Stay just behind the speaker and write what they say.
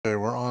Okay,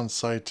 we're on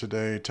site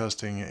today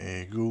testing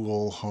a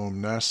Google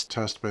Home Nest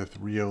test with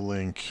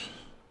Reolink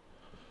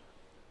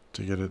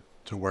to get it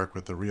to work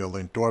with the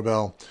Reolink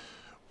doorbell.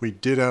 We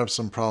did have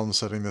some problems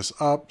setting this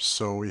up,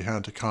 so we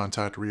had to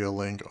contact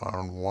Reolink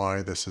on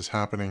why this is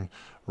happening.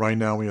 Right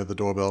now we have the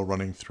doorbell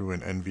running through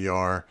an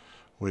NVR,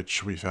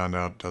 which we found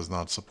out does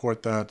not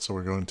support that. So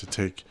we're going to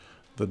take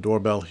the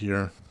doorbell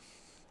here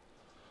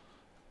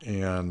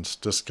and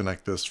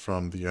disconnect this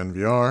from the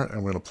NVR, and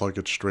we're going to plug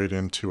it straight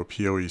into a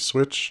PoE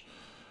switch.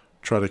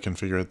 Try to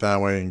configure it that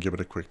way and give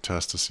it a quick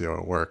test to see how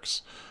it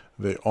works.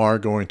 They are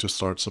going to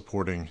start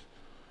supporting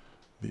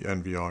the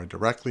NVR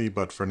directly,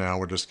 but for now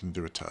we're just going to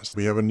do a test.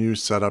 We have a new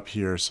setup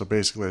here, so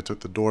basically I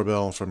took the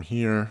doorbell from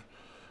here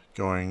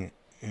going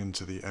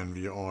into the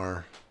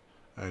NVR.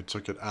 I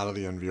took it out of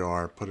the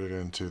NVR, put it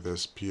into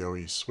this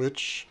PoE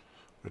switch,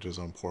 which is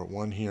on port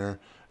 1 here,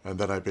 and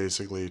then I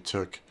basically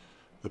took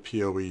the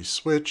PoE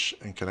switch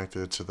and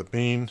connected it to the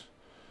main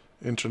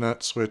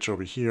internet switch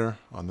over here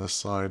on this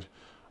side,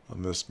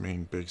 on this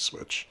main big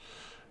switch.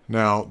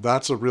 Now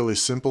that's a really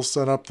simple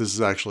setup. This is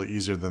actually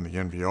easier than the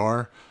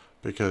NVR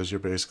because you're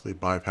basically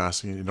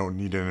bypassing it. You don't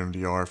need an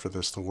NVR for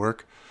this to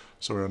work.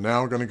 So we're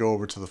now going to go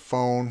over to the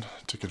phone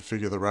to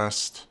configure the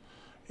rest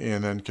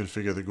and then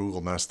configure the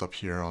Google Nest up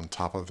here on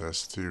top of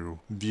this to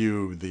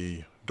view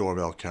the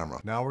doorbell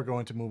camera. Now we're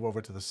going to move over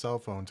to the cell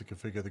phone to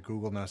configure the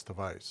Google Nest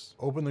device.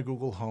 Open the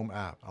Google Home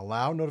app.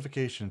 Allow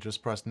notification,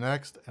 just press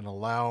next and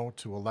allow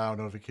to allow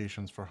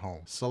notifications for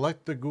home.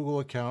 Select the Google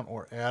account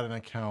or add an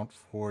account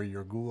for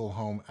your Google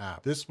Home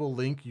app. This will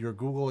link your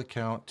Google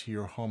account to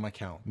your home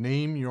account.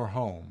 Name your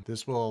home.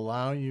 This will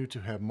allow you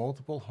to have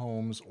multiple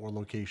homes or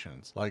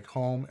locations, like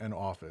home and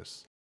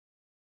office.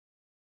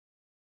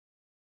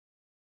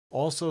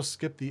 Also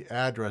skip the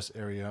address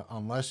area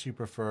unless you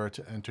prefer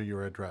to enter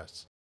your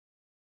address.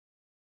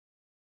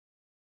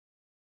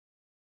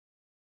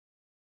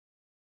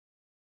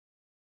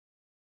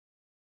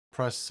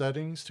 Press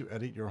Settings to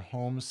edit your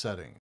home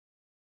setting.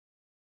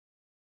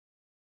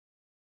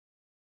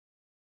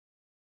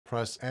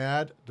 Press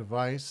Add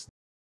Device,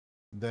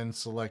 then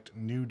select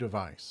New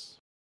Device.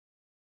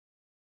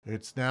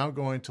 It's now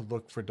going to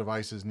look for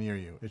devices near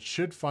you. It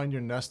should find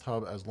your Nest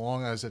Hub as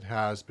long as it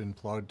has been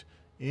plugged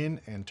in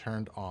and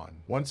turned on.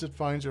 Once it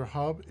finds your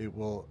hub, it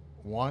will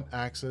want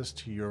access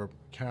to your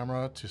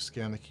camera to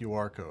scan the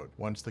QR code.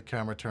 Once the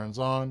camera turns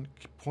on,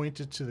 point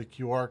it to the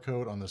QR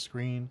code on the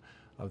screen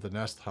of the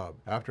Nest Hub.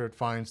 After it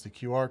finds the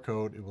QR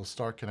code, it will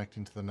start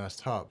connecting to the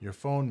Nest Hub. Your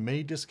phone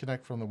may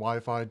disconnect from the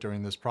Wi-Fi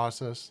during this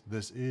process.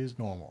 This is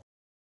normal.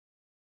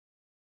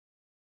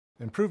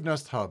 Improve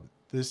Nest Hub.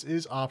 This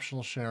is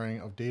optional sharing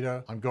of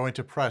data. I'm going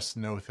to press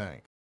No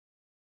Thanks.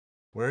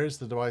 Where is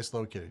the device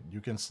located? You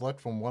can select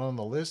from one on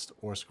the list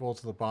or scroll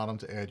to the bottom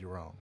to add your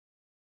own.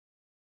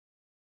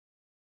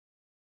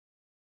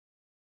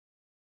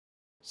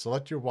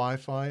 Select your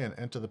Wi-Fi and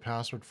enter the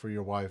password for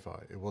your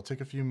Wi-Fi. It will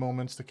take a few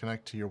moments to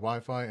connect to your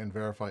Wi-Fi and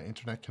verify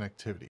internet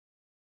connectivity.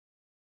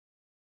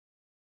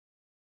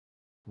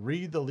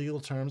 Read the legal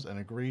terms and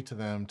agree to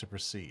them to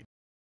proceed.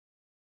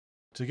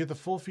 To get the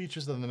full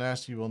features of the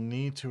Nest, you will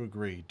need to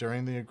agree.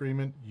 During the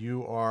agreement,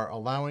 you are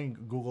allowing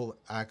Google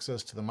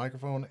access to the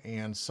microphone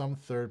and some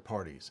third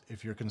parties.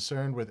 If you're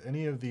concerned with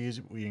any of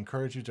these, we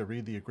encourage you to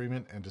read the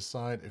agreement and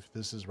decide if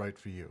this is right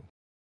for you.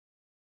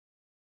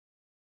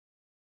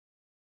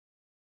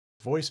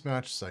 Voice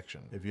match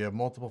section. If you have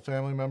multiple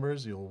family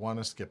members, you'll want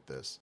to skip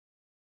this.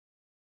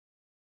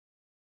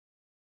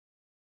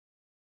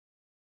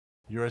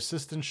 Your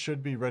assistant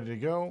should be ready to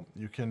go.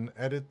 You can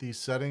edit these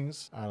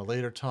settings at a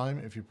later time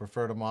if you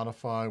prefer to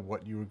modify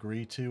what you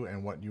agree to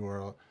and what you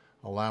are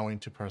allowing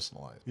to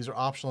personalize. These are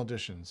optional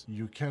additions.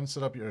 You can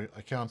set up your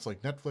accounts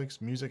like Netflix,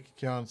 music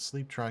accounts,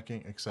 sleep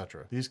tracking,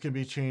 etc. These can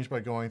be changed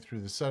by going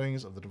through the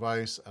settings of the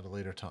device at a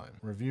later time.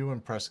 Review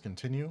and press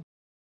continue.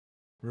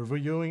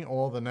 Reviewing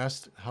all the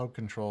Nest Hub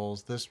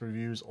controls. This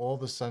reviews all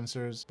the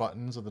sensors,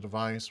 buttons of the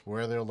device,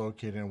 where they're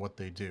located, and what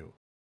they do.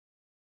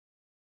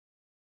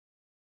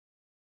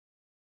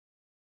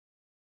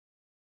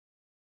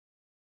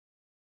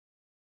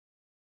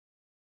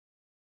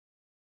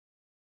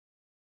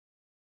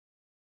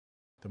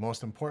 The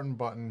most important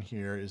button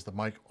here is the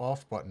mic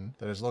off button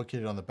that is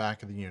located on the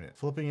back of the unit.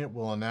 Flipping it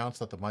will announce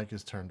that the mic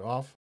is turned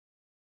off.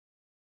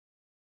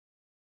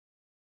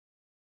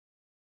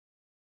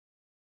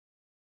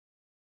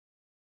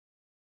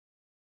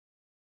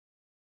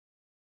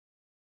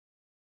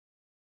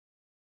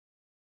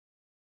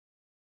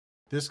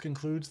 This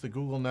concludes the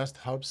Google Nest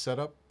Hub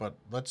setup, but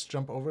let's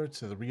jump over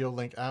to the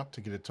Reolink app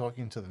to get it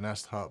talking to the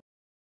Nest Hub.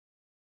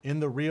 In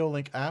the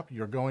Reolink app,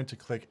 you're going to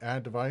click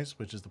Add Device,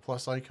 which is the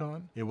plus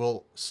icon. It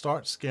will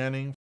start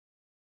scanning.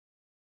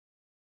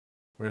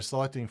 We're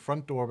selecting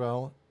Front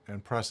Doorbell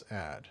and press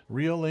Add.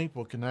 Reolink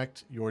will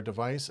connect your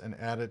device and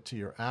add it to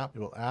your app. It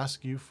will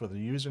ask you for the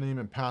username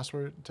and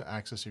password to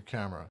access your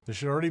camera. This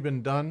should already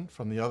been done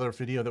from the other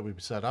video that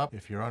we've set up.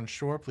 If you're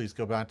unsure, please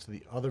go back to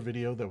the other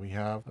video that we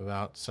have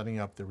about setting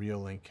up the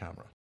Reolink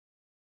camera.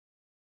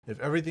 If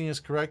everything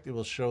is correct, it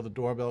will show the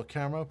doorbell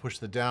camera. Push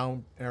the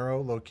down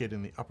arrow located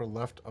in the upper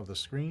left of the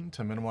screen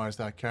to minimize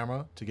that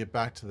camera to get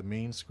back to the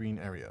main screen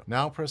area.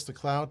 Now press the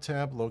cloud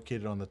tab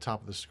located on the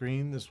top of the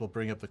screen. This will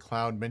bring up the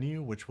cloud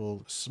menu, which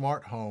will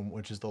smart home,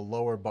 which is the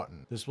lower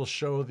button. This will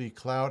show the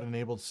cloud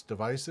enabled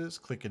devices.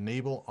 Click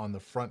enable on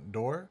the front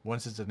door.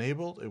 Once it's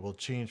enabled, it will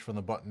change from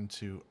the button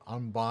to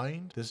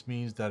unbind. This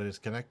means that it is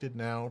connected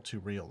now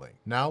to Reolink.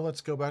 Now let's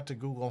go back to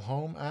Google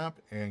Home app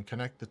and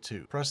connect the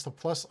two. Press the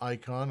plus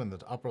icon in the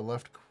upper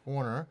left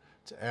corner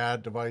to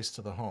add device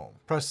to the home.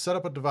 Press set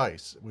up a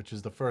device, which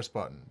is the first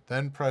button.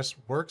 Then press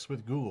works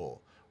with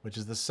Google, which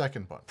is the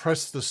second button.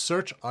 Press the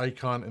search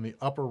icon in the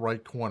upper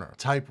right corner.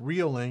 Type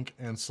Reolink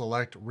and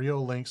select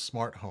Reolink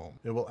Smart Home.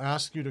 It will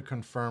ask you to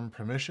confirm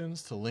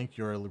permissions to link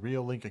your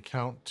Reolink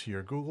account to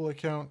your Google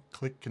account.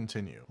 Click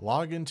continue.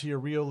 Log into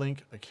your Reolink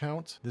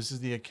account. This is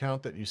the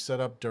account that you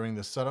set up during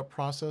the setup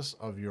process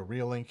of your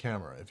Reolink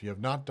camera. If you have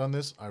not done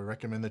this, I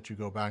recommend that you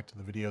go back to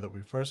the video that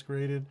we first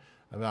created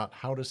about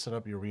how to set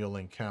up your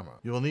Reolink camera.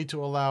 You will need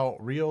to allow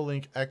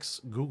Reolink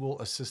X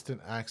Google Assistant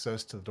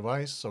access to the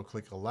device, so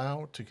click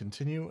allow to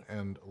continue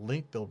and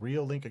link the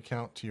Reolink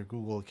account to your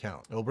Google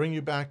account. It will bring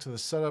you back to the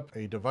setup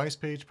a device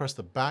page. Press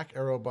the back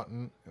arrow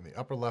button in the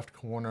upper left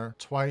corner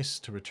twice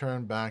to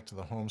return back to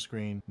the home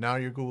screen. Now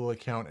your Google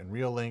account and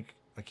Reolink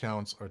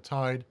accounts are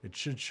tied. It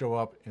should show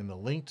up in the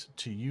linked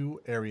to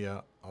you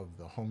area of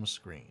the home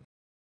screen.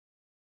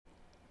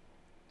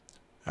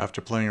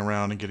 After playing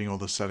around and getting all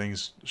the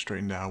settings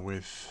straightened out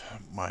with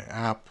my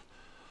app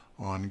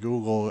on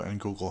Google and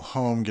Google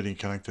Home, getting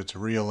connected to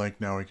Reolink,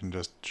 now we can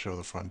just show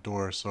the front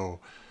door. So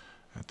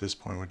at this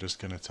point, we're just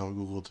going to tell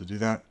Google to do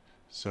that.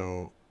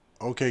 So,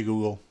 okay,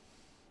 Google,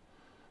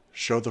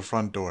 show the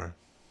front door.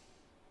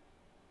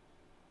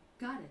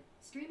 Got it.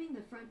 Streaming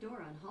the front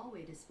door on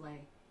hallway display.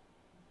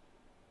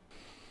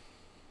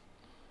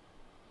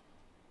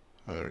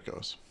 Oh, there it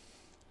goes.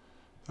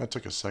 That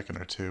took a second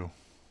or two.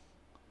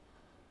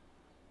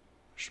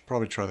 Should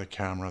probably try the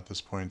camera at this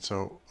point.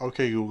 So,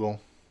 okay,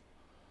 Google,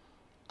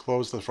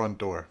 close the front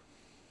door.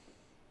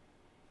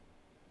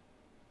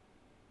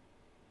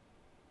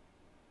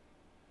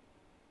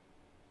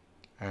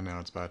 And now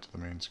it's back to the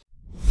main screen.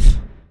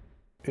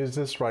 Is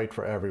this right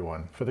for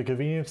everyone? For the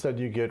convenience that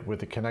you get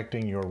with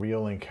connecting your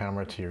Reolink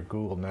camera to your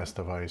Google Nest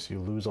device, you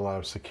lose a lot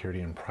of security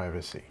and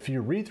privacy. If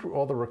you read through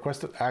all the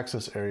requested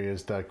access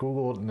areas that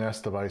Google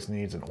Nest device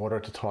needs in order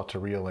to talk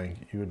to Reolink,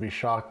 you would be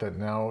shocked that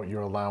now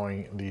you're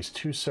allowing these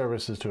two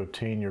services to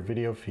obtain your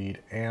video feed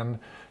and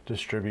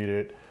distribute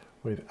it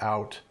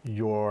without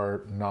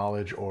your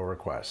knowledge or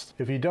request.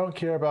 If you don't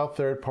care about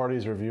third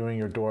parties reviewing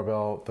your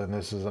doorbell, then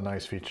this is a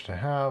nice feature to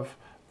have.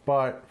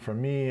 But for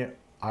me,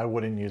 I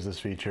wouldn't use this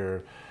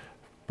feature,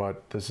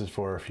 but this is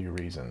for a few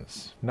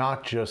reasons.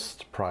 Not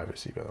just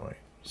privacy, by the way.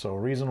 So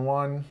reason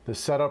one, the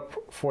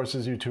setup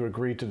forces you to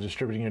agree to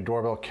distributing your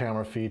doorbell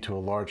camera feed to a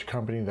large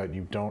company that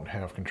you don't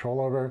have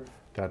control over.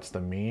 That's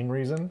the main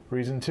reason.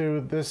 Reason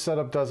two, this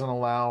setup doesn't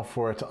allow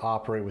for it to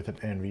operate with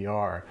an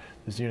NVR.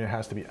 This unit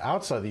has to be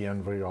outside the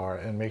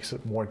NVR and makes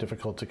it more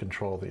difficult to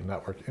control the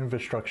network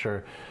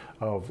infrastructure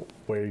of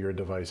where your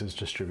device is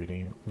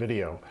distributing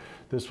video.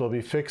 This will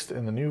be fixed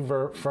in the new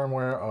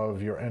firmware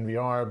of your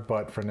NVR,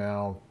 but for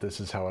now, this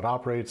is how it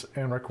operates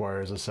and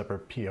requires a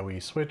separate PoE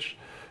switch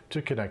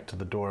to connect to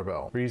the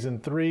doorbell. Reason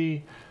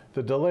three,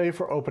 the delay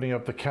for opening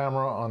up the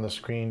camera on the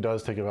screen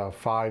does take about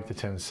 5 to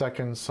 10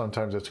 seconds.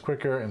 Sometimes it's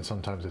quicker and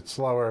sometimes it's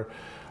slower,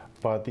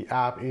 but the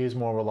app is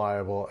more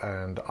reliable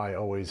and I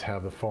always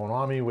have the phone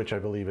on me, which I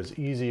believe is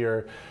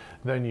easier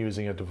than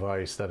using a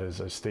device that is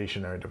a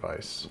stationary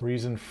device.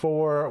 Reason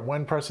four,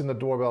 when pressing the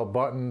doorbell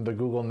button, the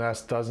Google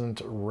Nest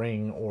doesn't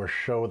ring or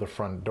show the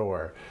front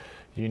door.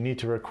 You need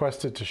to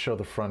request it to show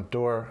the front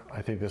door.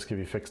 I think this could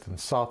be fixed in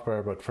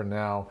software, but for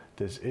now,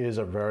 this is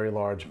a very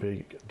large,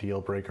 big deal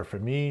breaker for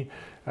me,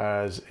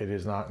 as it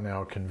is not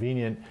now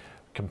convenient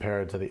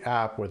compared to the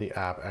app, where the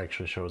app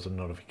actually shows a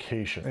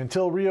notification.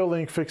 Until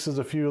Reolink fixes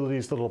a few of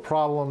these little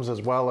problems,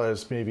 as well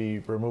as maybe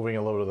removing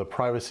a load of the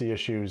privacy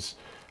issues,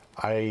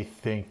 I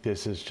think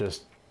this is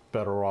just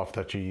better off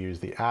that you use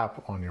the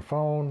app on your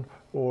phone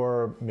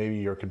or maybe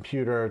your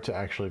computer to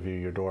actually view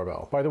your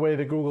doorbell. By the way,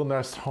 the Google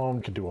Nest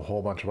Home can do a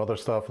whole bunch of other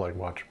stuff like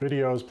watch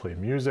videos, play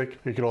music.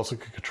 It could also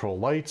control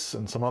lights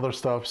and some other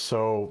stuff.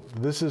 So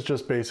this is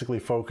just basically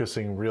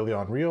focusing really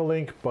on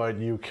Reolink, but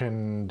you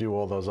can do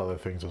all those other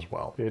things as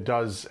well. It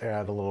does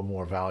add a little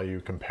more value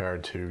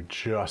compared to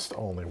just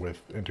only with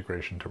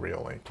integration to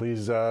Reolink.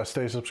 Please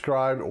stay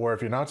subscribed, or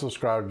if you're not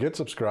subscribed, get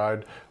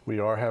subscribed. We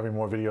are having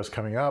more videos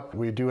coming up.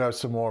 We do have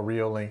some more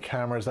Reolink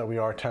cameras that we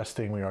are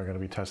testing. We are going to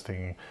be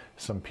testing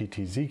some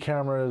PTZ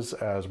cameras,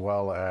 as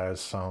well as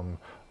some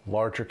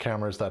larger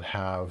cameras that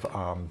have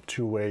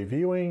two-way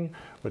viewing,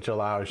 which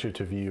allows you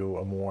to view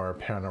a more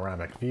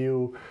panoramic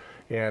view.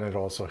 And it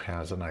also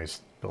has a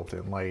nice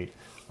built-in light,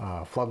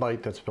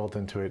 floodlight that's built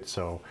into it.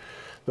 So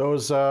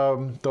those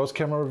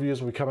camera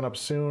reviews will be coming up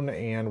soon,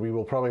 and we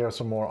will probably have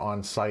some more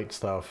on-site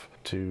stuff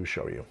to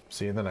show you.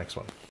 See you in the next one.